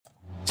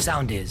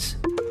Soundis.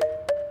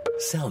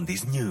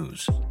 Soundis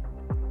News.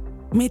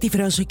 Με τη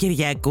Φρόσο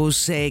Κυριακού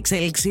σε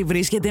εξέλιξη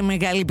βρίσκεται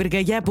μεγάλη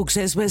πυρκαγιά που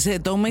ξέσπασε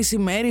το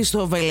μεσημέρι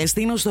στο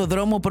Βελεστίνο στο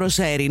δρόμο προς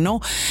Έρινο,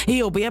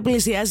 η οποία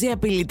πλησιάζει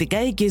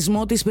απειλητικά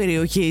οικισμό της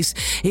περιοχής.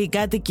 Οι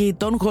κάτοικοι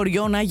των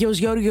χωριών Άγιος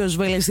Γιώργιος,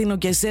 Βελεστίνο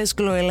και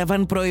Σέσκλο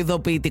έλαβαν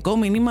προειδοποιητικό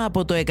μήνυμα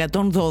από το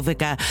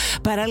 112.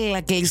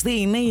 Παράλληλα κλειστή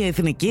είναι η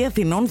Εθνική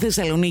Αθηνών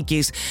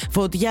Θεσσαλονίκης.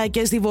 Φωτιά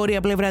και στη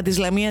βόρεια πλευρά της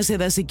Λαμίας σε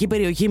δασική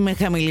περιοχή με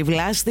χαμηλή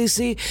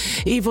βλάστηση.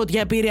 Η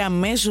φωτιά πήρε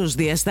αμέσως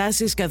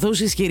διαστάσεις καθώς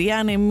ισχυροί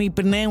άνεμοι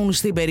πνέουν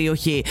στην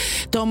περιοχή.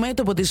 Το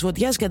μέτωπο της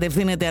φωτιάς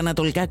κατευθύνεται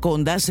ανατολικά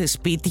κοντά σε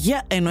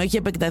σπίτια, ενώ έχει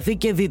επεκταθεί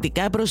και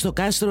δυτικά προς το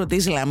κάστρο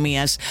της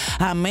Λαμίας.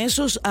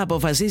 Αμέσως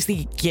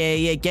αποφασίστηκε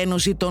η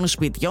εκένωση των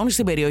σπιτιών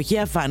στην περιοχή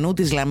Αφανού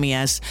της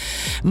Λαμίας.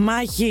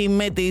 Μάχη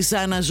με τις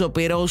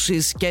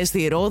αναζωπυρώσεις και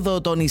στη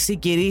Ρόδο το νησί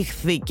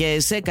κηρύχθηκε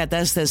σε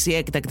κατάσταση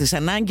έκτακτης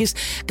ανάγκης,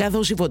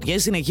 καθώς οι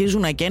φωτιές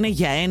συνεχίζουν να καίνε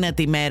για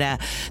ένατη μέρα.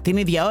 Την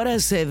ίδια ώρα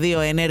σε δύο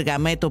ενέργα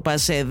μέτωπα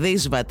σε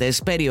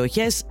δύσβατες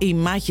περιοχές η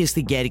μάχη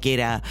στην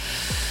Κέρκυρα.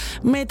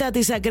 Μετά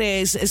τις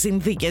ακραίες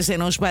συνθήκες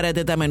ενός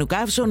παρατεταμένου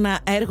καύσωνα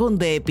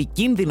έρχονται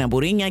επικίνδυνα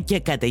μπουρίνια και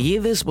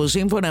καταιγίδες που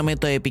σύμφωνα με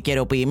το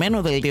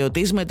επικαιροποιημένο δελτίο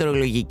της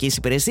Μετεωρολογικής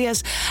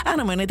Υπηρεσίας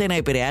αναμένεται να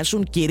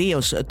επηρεάσουν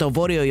κυρίως το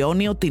Βόρειο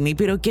Ιόνιο, την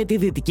Ήπειρο και τη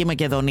Δυτική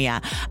Μακεδονία.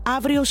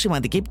 Αύριο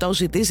σημαντική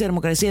πτώση της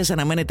θερμοκρασίας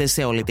αναμένεται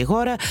σε όλη τη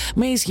χώρα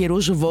με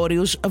ισχυρούς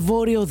βόρειους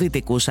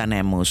βορειοδυτικούς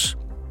ανέμους.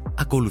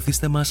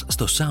 Ακολουθήστε μας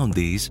στο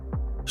Soundis,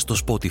 στο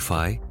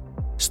Spotify,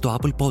 στο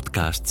Apple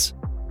Podcasts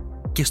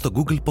και στο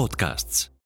Google Podcasts.